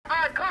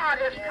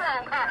is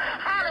strong.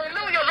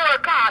 Hallelujah,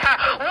 Lord God.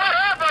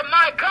 Whatever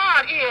my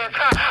God is,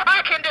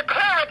 I can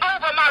declare it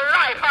over my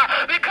life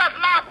because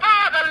my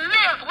Father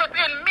lives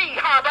within me.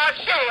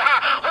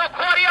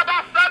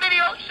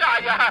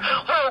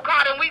 Oh,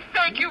 God, and we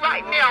thank you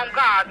right now,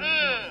 God.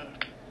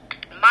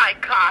 My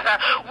God,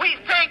 we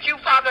thank you,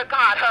 Father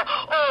God,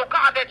 oh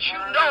God, that you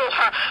know,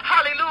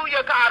 hallelujah,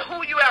 God,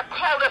 who you have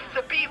called us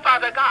to be,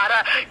 Father God.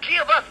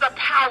 Give us the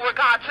power,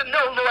 God, to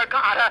know, Lord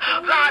God.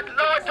 God,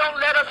 Lord, don't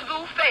let us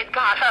lose faith,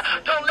 God.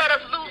 Don't let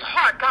us lose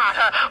heart, God.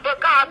 But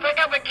God,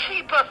 forever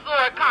keep us,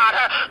 Lord God,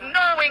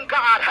 knowing,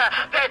 God,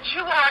 that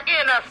you are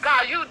in us,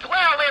 God. You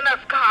dwell in us,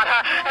 God,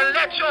 and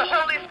let your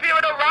Holy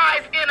Spirit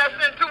arise in us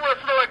and through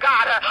us, Lord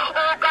God.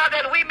 Oh God,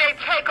 that we may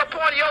take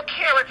upon your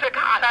character,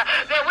 God,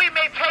 that we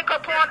may take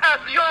upon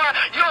us your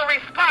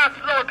response,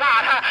 Lord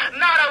God,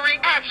 not a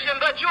reaction,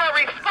 but your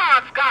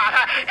response, God,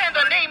 in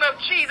the name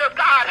of Jesus,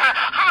 God,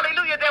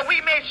 hallelujah, that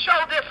we may show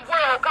this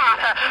world,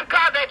 God,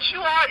 God, that you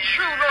are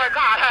true, Lord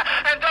God,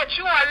 and that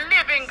you are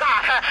living,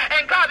 God,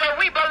 and God, that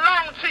we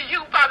belong to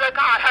you, Father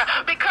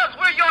God, because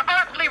we're your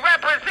earthly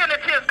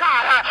representatives,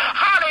 God,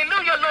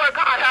 hallelujah, Lord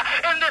God,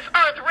 in this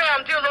earth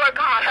realm, dear Lord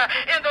God,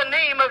 in the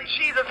name of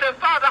Jesus. And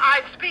Father,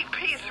 I speak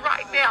peace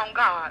right now,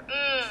 God.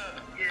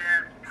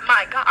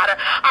 My God,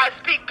 I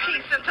speak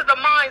peace into the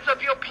minds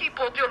of your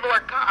people, dear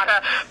Lord God.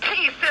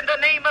 Peace in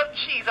the name of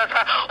Jesus.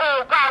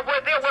 Oh God,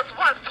 where there was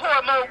once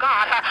turmoil,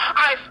 God,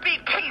 I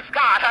speak peace,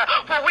 God.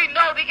 For we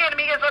know the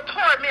enemy is a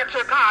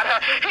tormentor, God.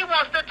 He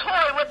wants to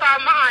toy with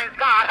our minds,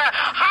 God.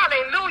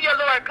 Hallelujah,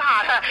 Lord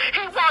God.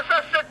 He wants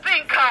us to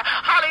think,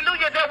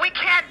 hallelujah, that we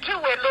can't do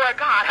it, Lord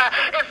God.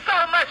 It's so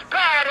much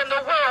bad in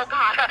the world,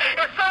 God.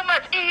 It's so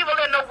much evil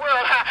in the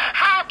world.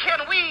 How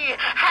can we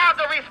have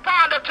the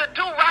responder to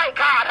do right,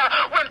 God,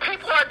 when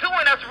people are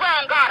doing us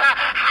wrong, God?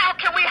 How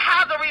can we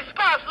have the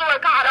response,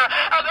 Lord God,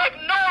 of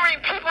ignoring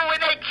people when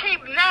they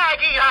keep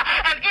nagging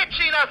and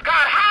itching us,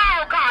 God?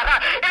 How, God?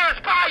 It is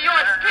by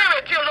your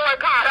Spirit, dear Lord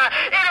God.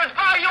 It is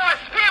by your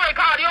Spirit,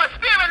 God. Your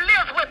Spirit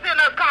lives within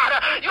us, God.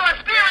 Your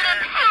Spirit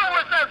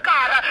empowers us,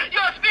 God.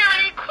 Your Spirit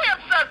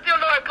equips us, dear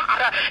Lord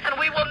God. And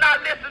we will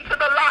not listen to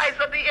the lies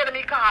of the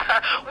enemy, God.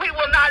 We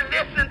will not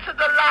listen to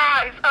the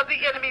lies of the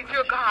enemy,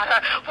 dear God.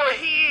 For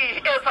he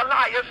is a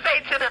liar.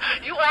 Satan,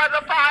 you are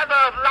the father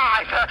of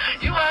lies.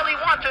 You only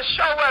want to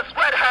show us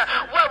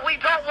what we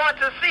don't want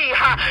to see.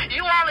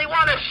 You only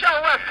want to show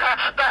us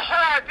the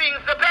hard things,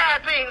 the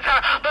bad things.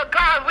 But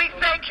God, we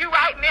thank you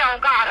right now,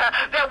 God,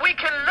 that we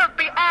can look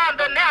beyond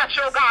the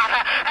natural, God,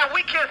 and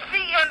we can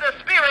see in the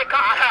spirit,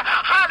 God.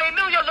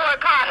 Hallelujah, Lord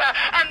God.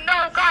 And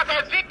know, God,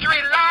 that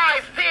victory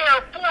lies there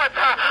for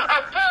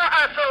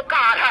us, oh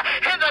God.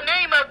 In the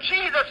name of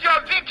Jesus, your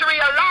victory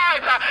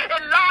lies.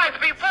 It lies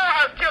before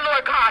us, dear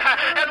Lord God.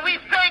 And we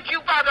thank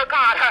you, Father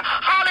God.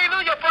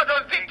 Hallelujah, for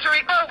the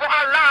victory over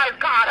our lives,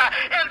 God,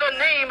 in the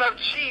name of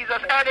Jesus.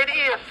 And it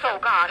is so,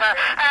 God.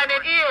 And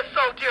it is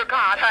so, dear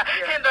God,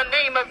 in the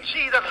name of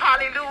Jesus.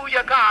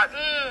 Hallelujah, God.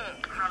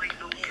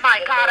 My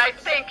God, I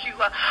thank you.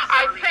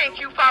 I thank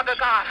you, Father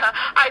God.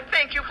 I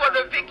thank you for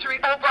the victory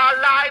over our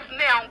lives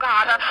now,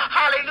 God.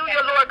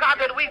 Hallelujah, Lord God,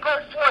 that we go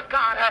forth,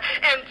 God,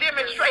 in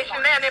demonstration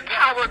and in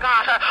power,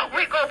 God.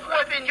 We go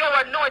forth in your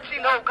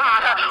anointing, oh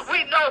God.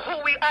 We know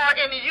who we are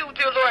in you,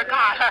 dear Lord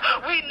God.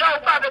 We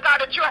know, Father God,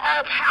 that you're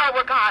all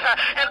power, God,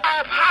 and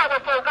all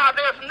powerful, God.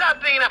 There's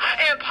nothing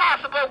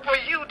impossible for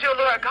you, dear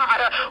Lord God.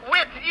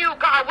 With you,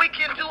 God, we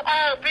can do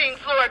all things,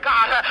 Lord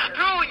God.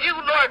 Through you,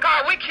 Lord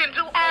God, we can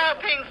do all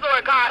things,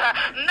 Lord God.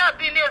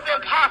 Nothing is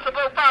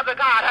impossible, Father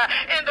God,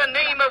 in the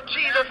name of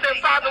Jesus.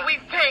 And Father,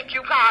 we thank you,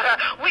 God.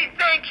 We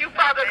thank you,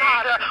 Father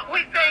God.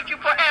 We thank you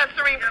for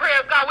answering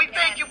prayers, God. We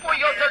thank you for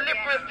your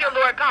deliverance, dear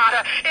Lord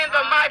God, in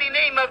the mighty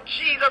name of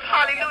Jesus.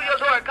 Hallelujah,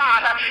 Lord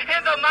God.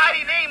 In the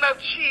mighty name of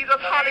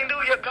Jesus.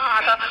 Hallelujah,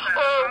 God.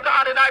 Oh,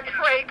 God, and I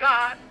pray,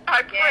 God.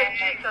 I pray,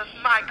 Jesus,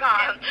 my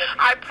God.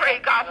 I pray,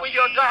 God, for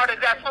your daughter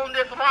that's on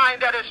this line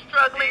that is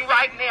struggling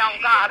right now,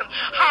 God.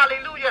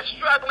 Hallelujah,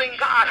 struggling,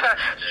 God.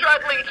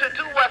 Struggling to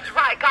do what's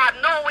right, God.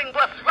 Knowing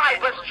what's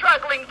right, but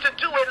struggling to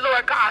do it,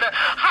 Lord God.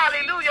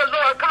 Hallelujah,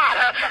 Lord God.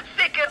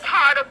 Sick and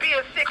tired of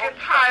being sick and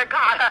tired,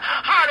 God.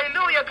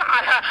 Hallelujah,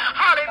 God.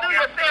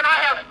 Hallelujah, saying, I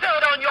have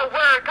stood on your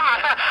word, God.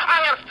 I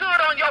have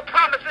stood on your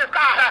promises,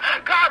 God.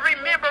 God,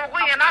 remember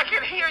when I can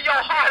hear your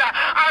heart.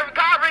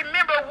 God,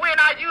 remember when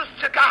I used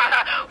to, God.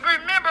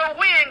 Remember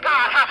when,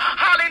 God.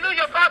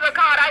 Hallelujah, Father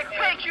God. I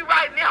thank you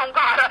right now,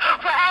 God,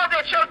 for all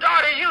that your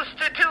daughter used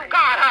to do,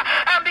 God.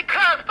 And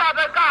because,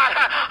 Father God,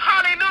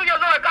 hallelujah,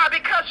 Lord God,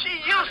 because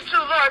she used to,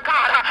 Lord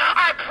God,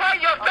 I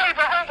pray your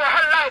favor over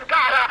her life,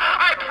 God.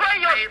 I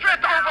pray your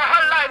strength over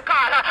her life,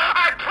 God.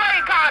 I pray,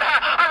 God,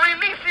 a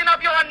releasing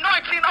of your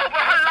anointing over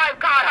her life,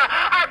 God.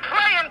 I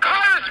pray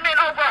encouragement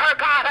over her,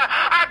 God.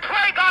 I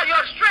pray, God,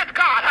 your strength,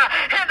 God,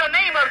 in the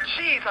name of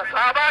Jesus.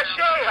 God,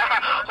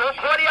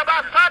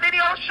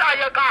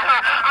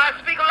 I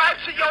speak life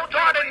to your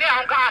daughter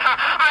now, God.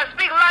 I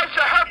speak life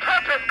to her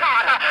purpose,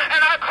 God,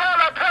 and I call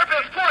her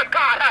purpose forth,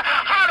 God.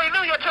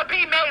 Hallelujah, to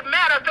be made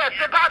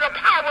manifested by the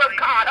power of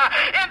God,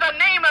 in the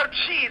name of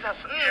Jesus. Jesus.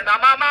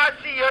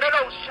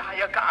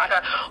 God.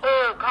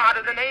 Oh, God,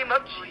 in the name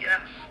of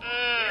Jesus.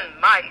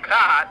 My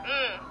God.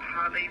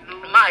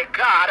 My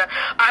God,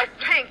 I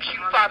thank you,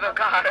 Father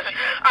God.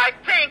 I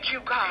thank you,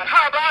 God.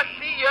 God,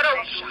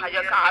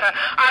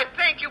 I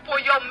thank you for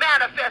your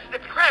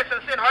manifested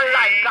presence in her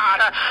life, God.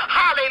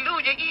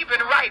 Hallelujah, even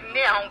right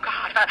now,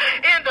 God.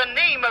 In the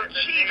name of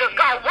Jesus,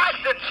 God,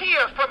 wipe the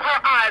tears from her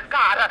eyes,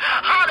 God.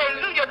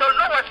 Hallelujah, the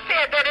Lord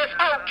said that it's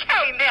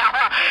okay now.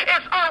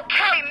 It's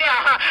okay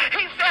now.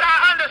 He said,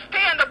 I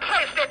understand the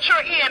place that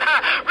you're in.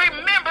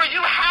 Remember,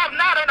 you have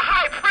not an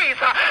high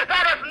priest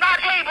that is not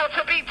able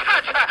to be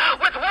touched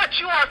with what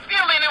you are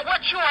feeling and what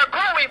you are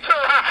going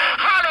through.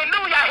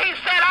 Hallelujah. He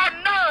said, I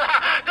know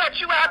that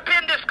you have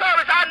been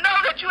discouraged. I know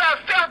that you have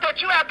felt that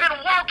you have been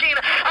walking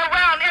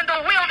around in the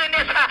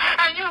wilderness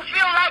and you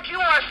feel like you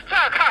are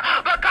stuck.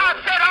 But God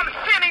said, I'm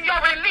sending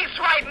your release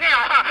right now.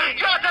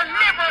 Your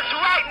deliverance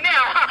right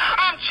now.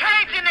 I'm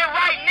changing it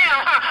right now.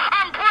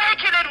 I'm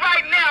breaking it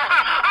right now.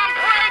 I'm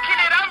breaking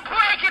it. I'm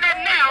breaking it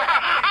now.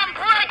 I'm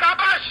breaking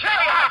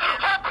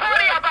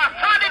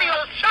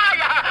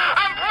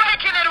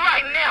it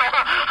right now.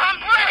 I'm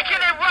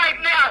breaking it right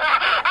now.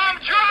 I'm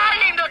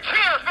drying the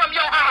tears from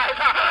your eyes.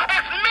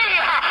 It's me.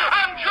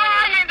 I'm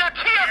drying the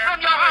tears from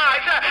your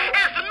eyes.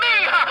 It's me.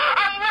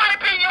 I'm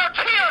wiping your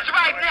tears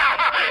right now.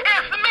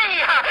 It's me.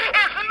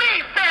 It's me,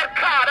 said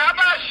God.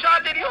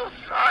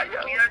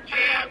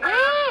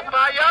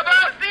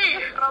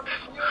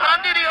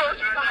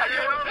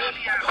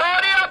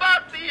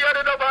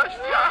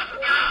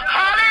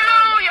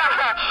 Hallelujah.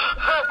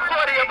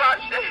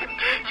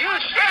 You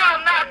shall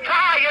not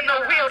die in the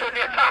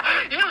wilderness.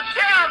 You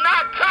shall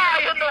not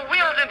die in the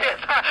wilderness.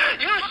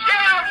 You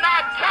shall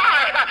not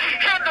die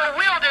in the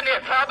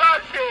wilderness.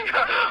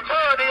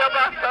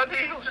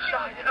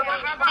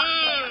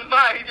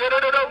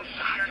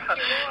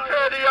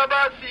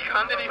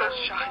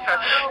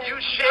 You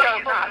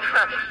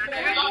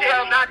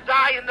shall not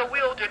die in the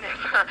wilderness.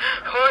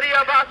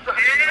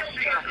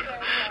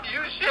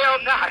 You shall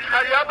not.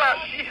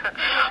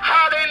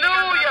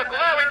 Hallelujah.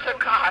 Glory to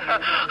God.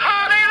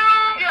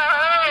 Hallelujah.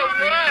 Oh,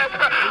 yes.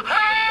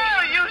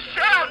 Oh, you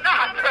shall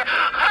not.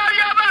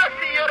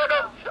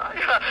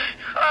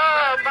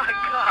 Oh, my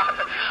God.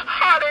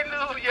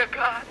 Hallelujah,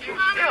 God. You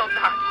shall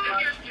not.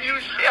 You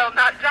shall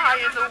not die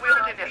in the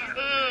wilderness.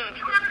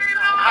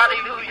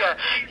 Hallelujah.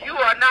 You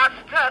are not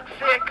stuck,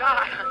 said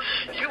God.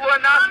 You are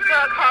not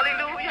stuck.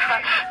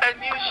 Hallelujah. And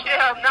you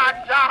shall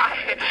not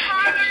die.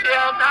 You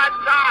shall not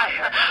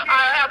die.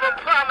 I have a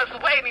promise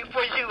waiting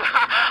for you.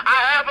 I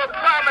have a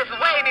promise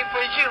waiting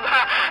for you.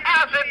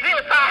 After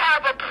this, I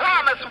have a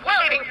promise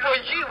waiting for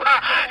you.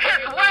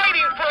 It's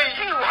waiting for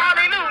you.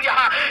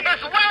 Hallelujah.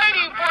 It's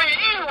waiting for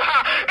you.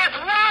 It's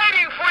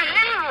waiting for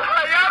you.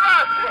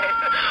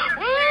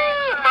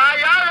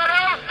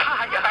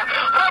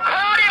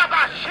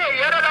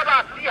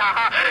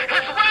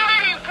 It's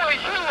waiting for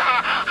you.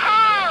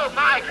 Oh,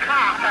 my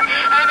God.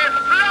 And it's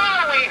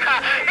flowing.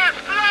 It's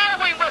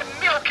flowing with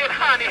milk and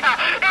honey.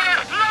 It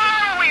is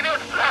flowing.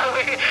 It's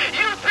flowing.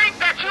 You think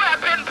that you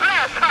have been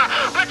blessed,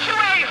 but you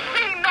ain't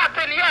seen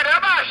nothing yet.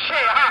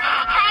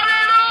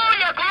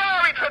 Hallelujah.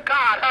 Glory to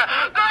God.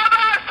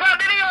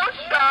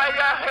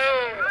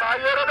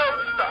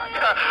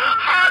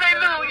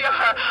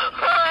 Hallelujah.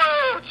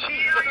 Oh,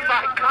 Jesus,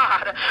 my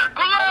God.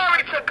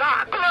 Glory to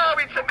God.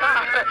 Glory to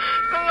God.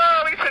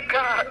 Glory to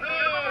God.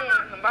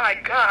 My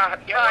God.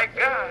 My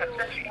God.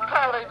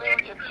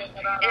 Hallelujah.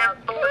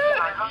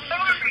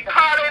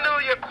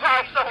 Hallelujah.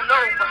 Cross on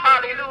over.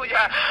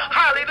 Hallelujah.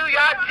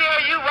 Hallelujah. I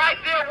dare you right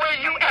there where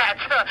you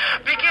at.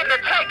 Begin to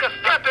take a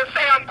step and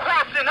say, I'm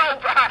crossing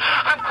over.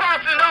 I'm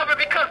crossing over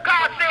because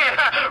God said,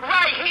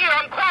 right here,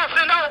 I'm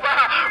crossing over.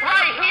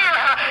 Right here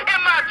in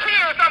my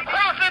tears, I'm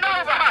crossing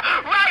over.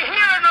 Right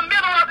here in the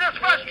middle of this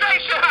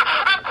frustration,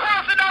 I'm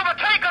crossing over.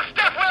 Take a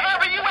step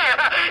wherever you at.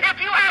 If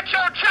you at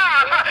your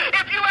job,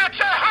 if you at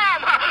your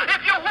home,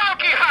 if you're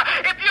walking,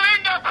 if you're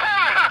in your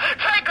car,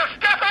 take a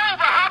step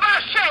over.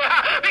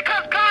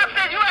 Because God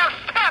said you have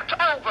stepped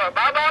over.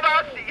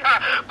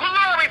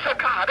 Glory to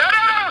God.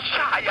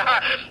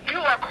 You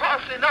are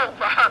crossing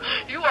over.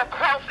 You are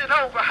crossing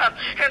over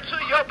into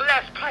your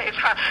blessed place.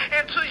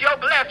 Into your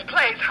blessed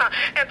place.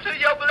 Into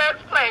your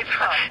blessed place.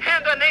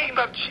 In the name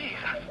of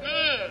Jesus.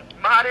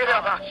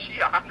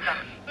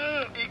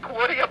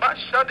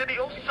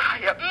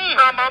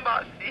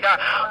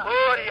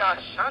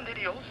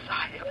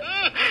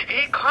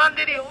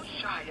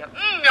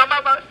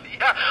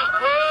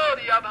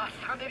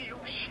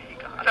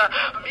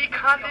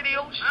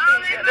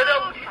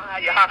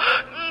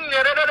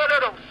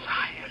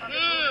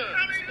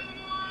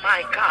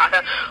 My God,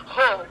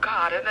 oh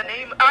God, in the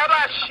name of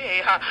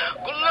Abashe,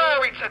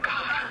 glory to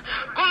God,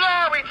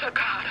 glory to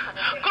God,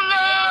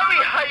 glory,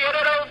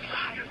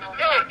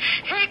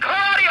 he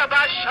called you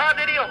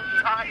hallelujah,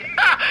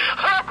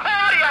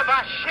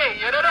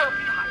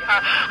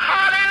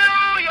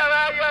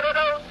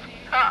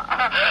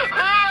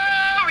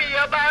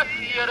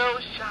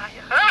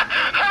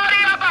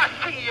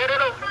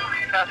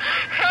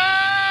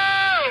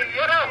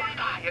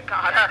 glory,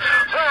 God,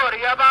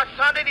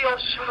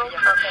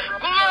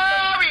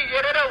 Glory.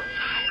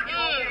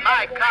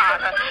 My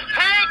God.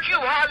 Thank you.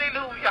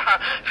 Hallelujah.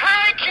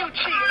 Thank you,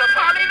 Jesus.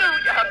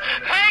 Hallelujah.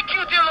 Thank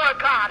you, dear Lord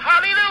God.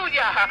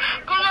 Hallelujah.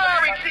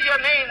 Glory to your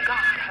name,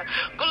 God.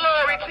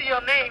 Glory to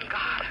your name,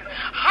 God.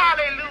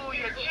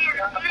 Hallelujah,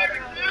 Jesus.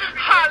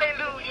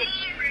 Hallelujah,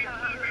 Jesus.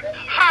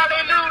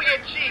 Hallelujah,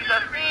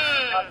 Jesus.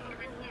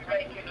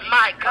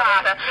 My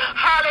God.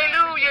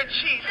 Hallelujah,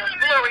 Jesus.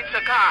 Glory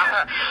to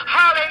God.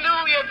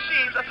 Hallelujah,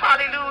 Jesus.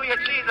 Hallelujah,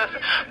 Jesus.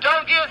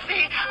 Don't give,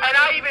 see, and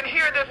I even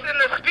hear this in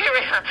the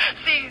spirit.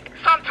 See,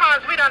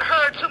 sometimes we done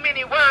heard too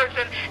many words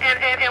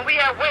and we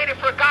have waited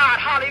for God,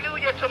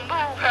 hallelujah, to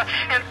move.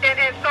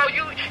 And so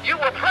you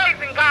were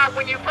praising God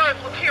when you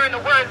first was hearing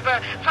the words, but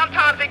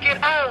sometimes it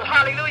get old,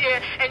 hallelujah,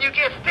 and you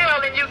get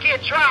stale and you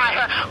get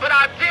dry. But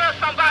I dare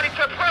somebody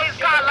to praise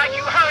God like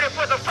you heard it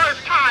for the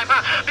first time,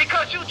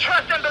 because you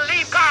trust and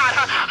believe God.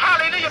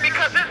 Hallelujah,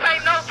 because this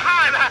ain't no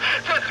time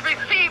to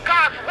receive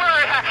God's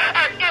word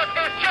as if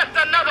it's just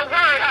another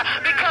word,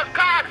 because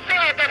God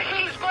said that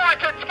he's going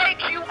to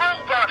take you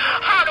over.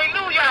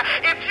 Hallelujah.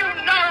 If you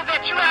know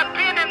that you have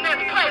been in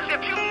this place,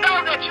 if you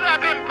know that you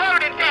have been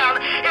burdened down,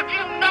 if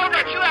you know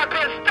that you have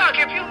been stuck,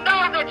 if you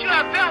know that you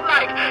have felt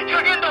like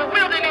you're in the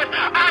wilderness,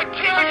 I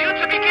tell you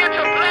to begin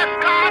to bless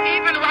God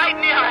even right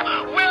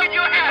now. Where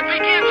you're at,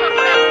 begin to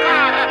bless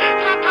God.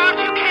 Sometimes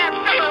you can't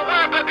say a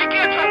word, but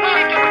begin to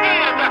wave your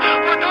hands.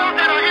 For those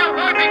that are at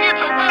work, begin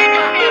to wave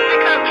your hands,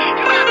 because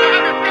you have to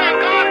understand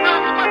God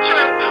knows what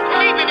you're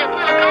waving it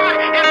for. God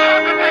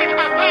interpretates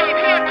a wave.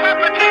 He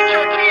interpretates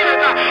your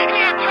tears. He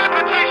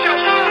interpretates your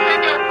holes in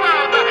your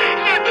world.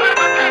 He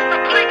interpretates the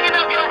clicking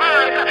of your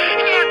eyes.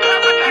 He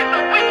interpretates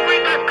the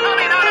whispering that's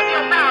coming out of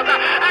your mouth.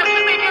 As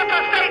you begin to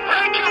say,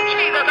 thank you,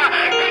 Jesus,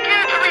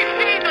 begin to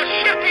receive the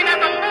shifting and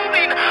the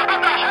moving of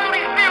the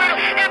Holy Spirit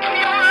into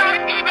your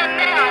life even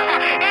now.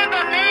 In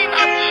the name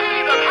of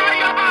Jesus.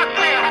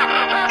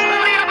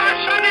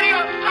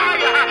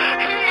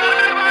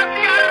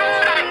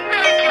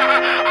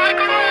 I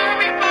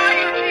glorify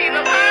you,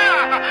 Jesus.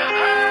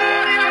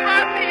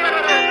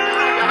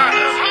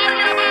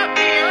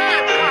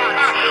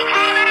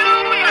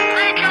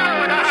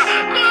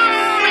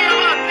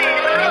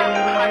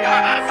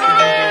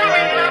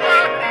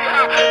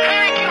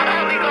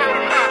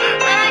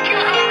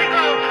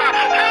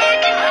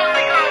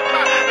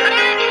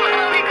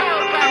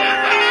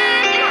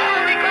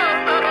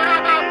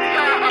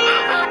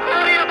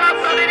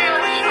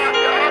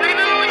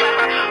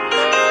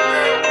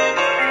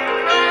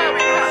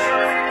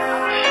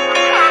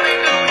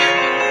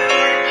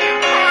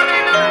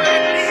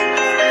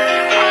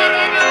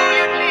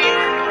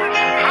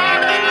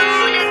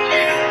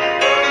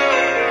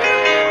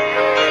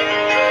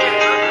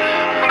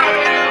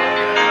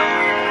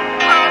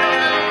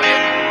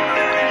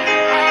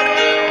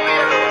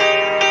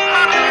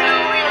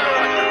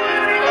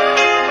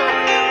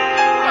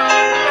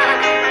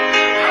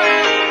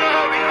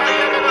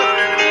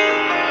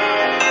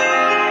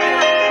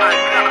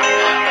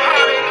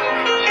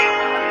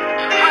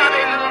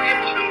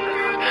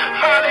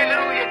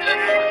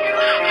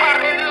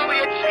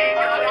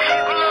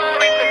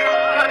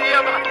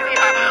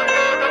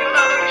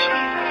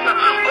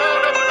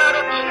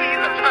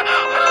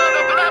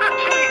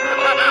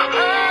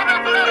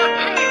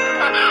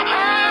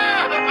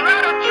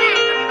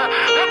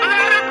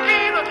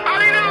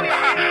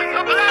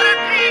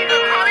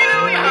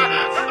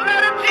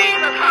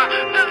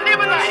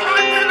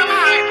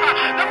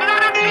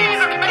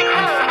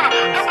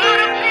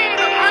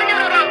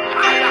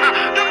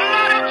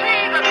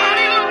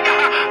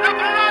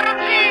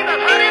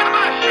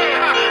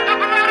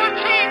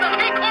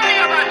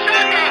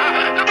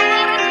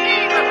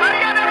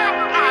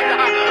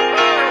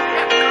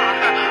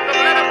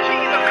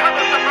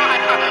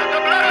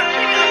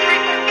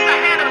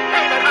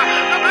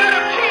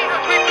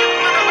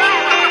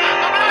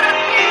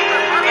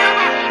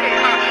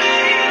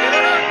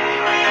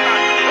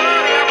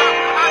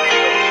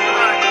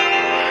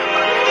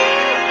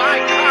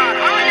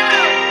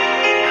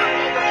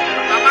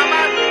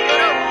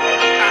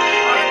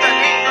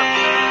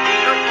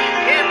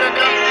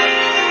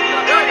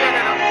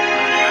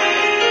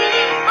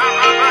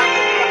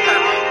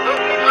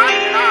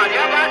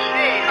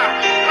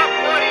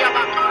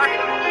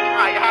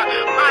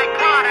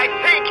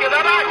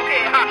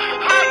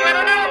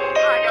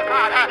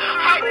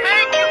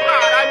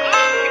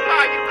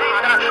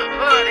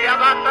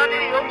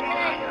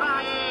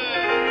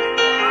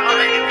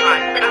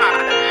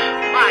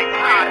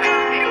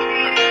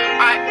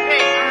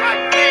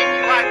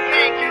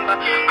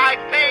 I